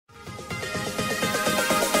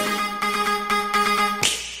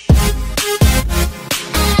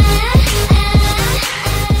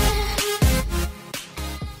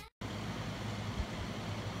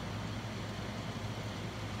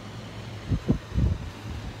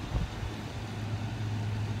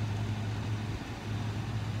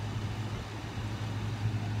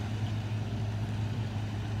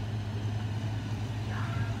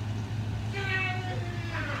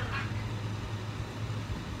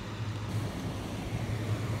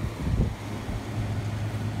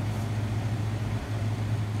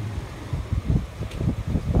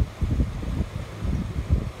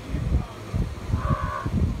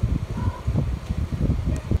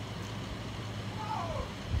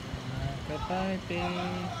lullaby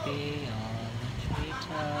baby on the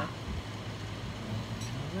treetop. When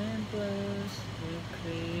the wind blows, the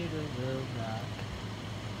cradle will rock.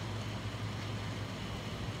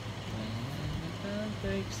 When the bell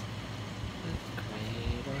breaks, the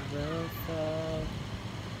cradle will fall.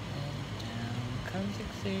 And down comes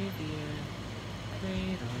Xavier,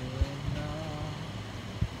 cradle and all.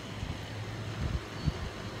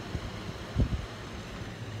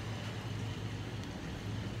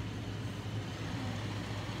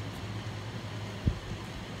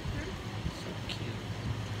 So cute.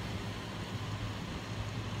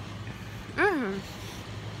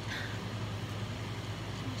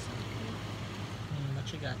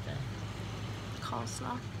 What you got there?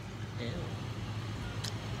 Coleslaw. Ew.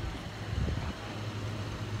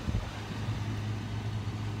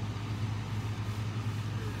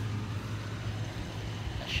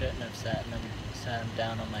 I shouldn't have sat him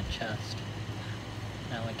down on my chest.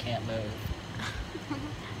 Now I can't move.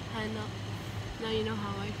 I know. Now you know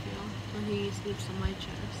how I feel when he sleeps on my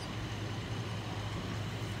chest.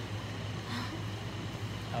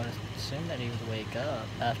 I would assume that he would wake up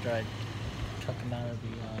after I took him out of the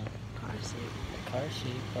Car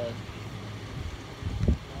seat. but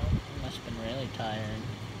well, he must have been really tired.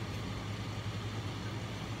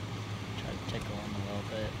 Try to tickle him a little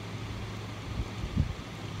bit.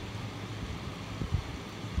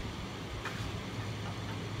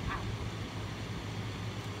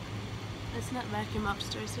 It's not vacuum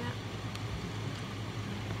upstairs yet.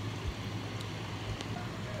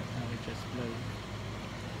 Now we just move.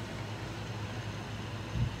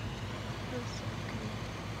 That's so cute.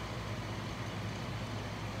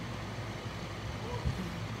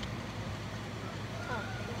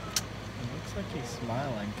 It looks like he's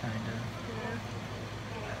smiling, kinda.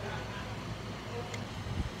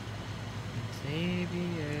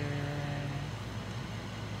 Xavier.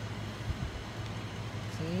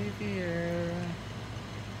 Xavier.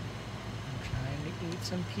 I'm trying to eat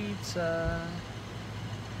some pizza.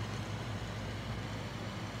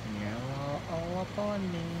 And you're all up on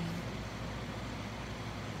me.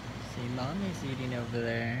 See, mommy's eating over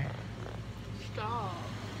there. Stop.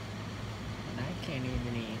 And I can't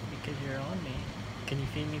even eat because you're on me. Can you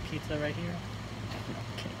feed me pizza right here?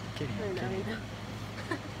 Kidding.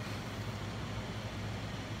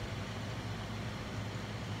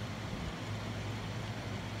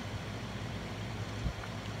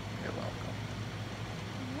 You're welcome.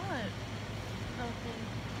 What? Nothing.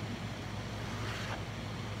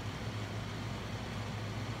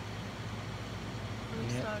 I'm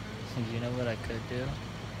Yeah. sorry. You know what I could do?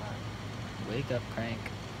 Wake up, Crank.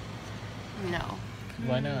 No.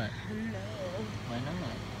 Why not? No. Why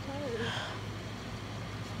not?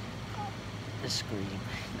 Just scream.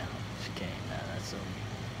 No, just kidding. No, that's so mean.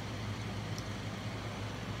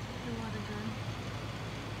 The water gun.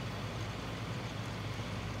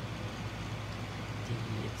 The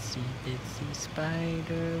itsy bitsy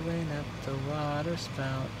spider went up the water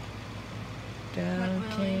spout. Down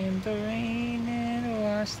Really? came the rain and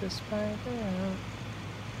washed the spider out.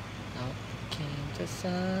 Out came the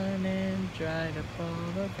sun and dried up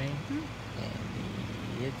all the rain. And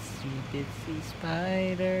the itsy bitsy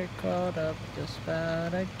spider crawled up the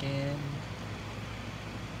spout again.